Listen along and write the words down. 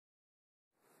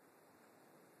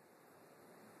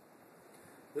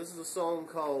This is a song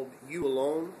called You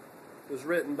Alone. It was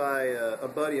written by a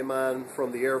buddy of mine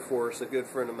from the Air Force, a good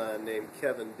friend of mine named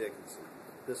Kevin Dickenson.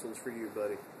 This one's for you,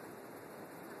 buddy.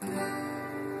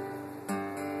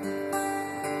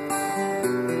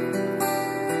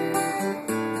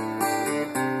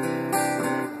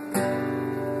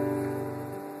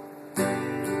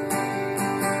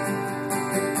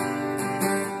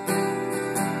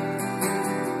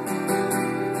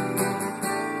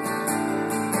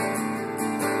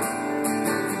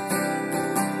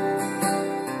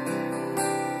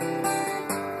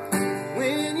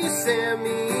 Send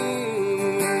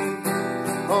me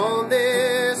on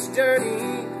this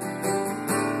journey.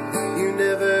 You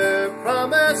never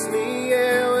promised me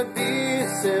it would be a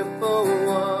simple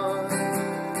one.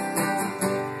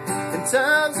 In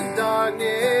times of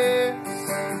darkness,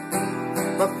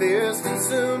 my fears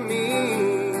consume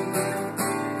me,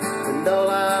 and all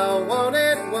I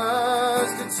wanted was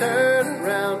to turn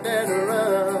around and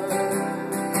run.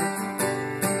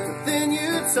 But then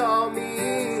you taught me,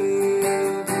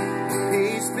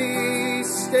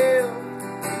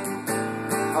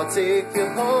 I'll take you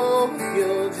home if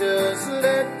you'll just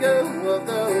let go of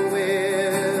the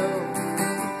wheel.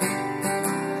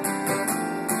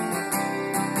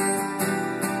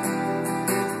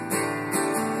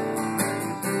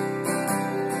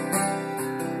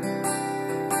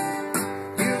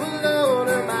 You alone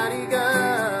are mighty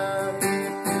God.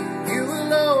 You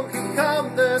alone can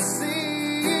calm the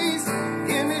seas.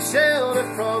 Give me shelter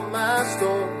from my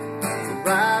storm, to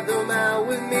ride them out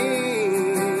with me.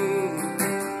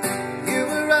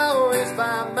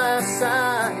 By my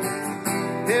side,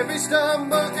 every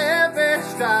stumble, every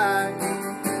stride,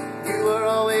 you were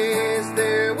always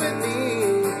there with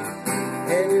me,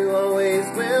 and you always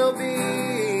will be.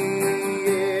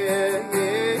 Yeah,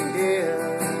 yeah, yeah.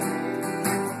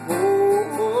 Oh,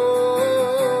 oh,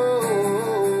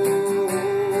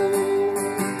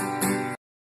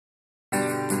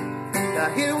 oh. Now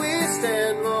here we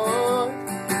stand, Lord,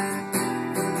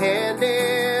 hand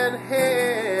in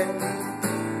hand.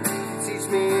 Teach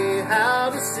me how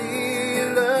to see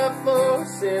love for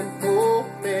sinful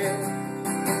men.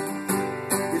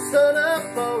 Your son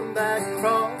upon that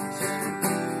cross,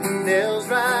 nails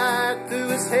right through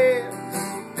his hands,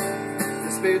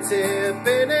 the spirit tip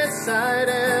in his side,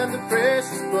 and the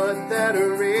precious blood that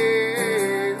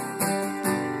ran.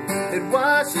 It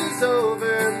washes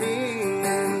over me,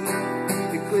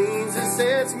 it cleans and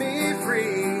sets me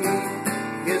free,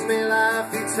 gives me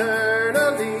life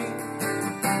eternally,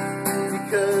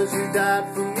 because you died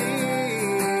for me.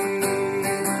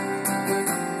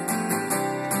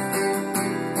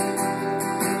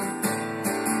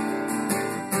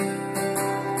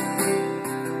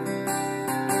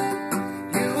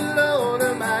 You alone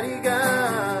are mighty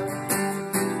God.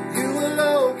 You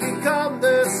alone can calm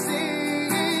the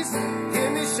seas.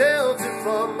 Give me shelter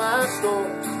from my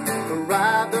storms, and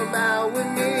ride them out with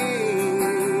me.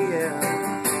 Yeah.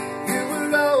 You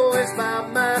were always by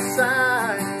my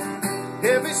side.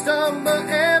 Every stumble,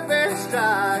 every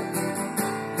stride,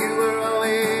 you were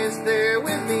always there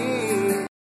with me.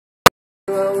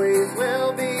 You always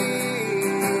will be.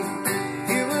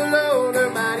 You alone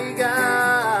are mighty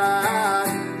God.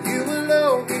 You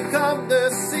alone can calm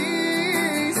the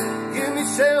seas. Give me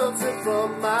shelter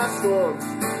from my storms,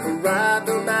 and ride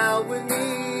them out with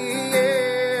me.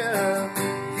 Yeah.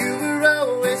 You were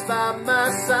always by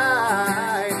my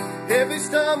side. Every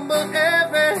stumble,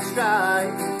 every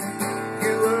stride,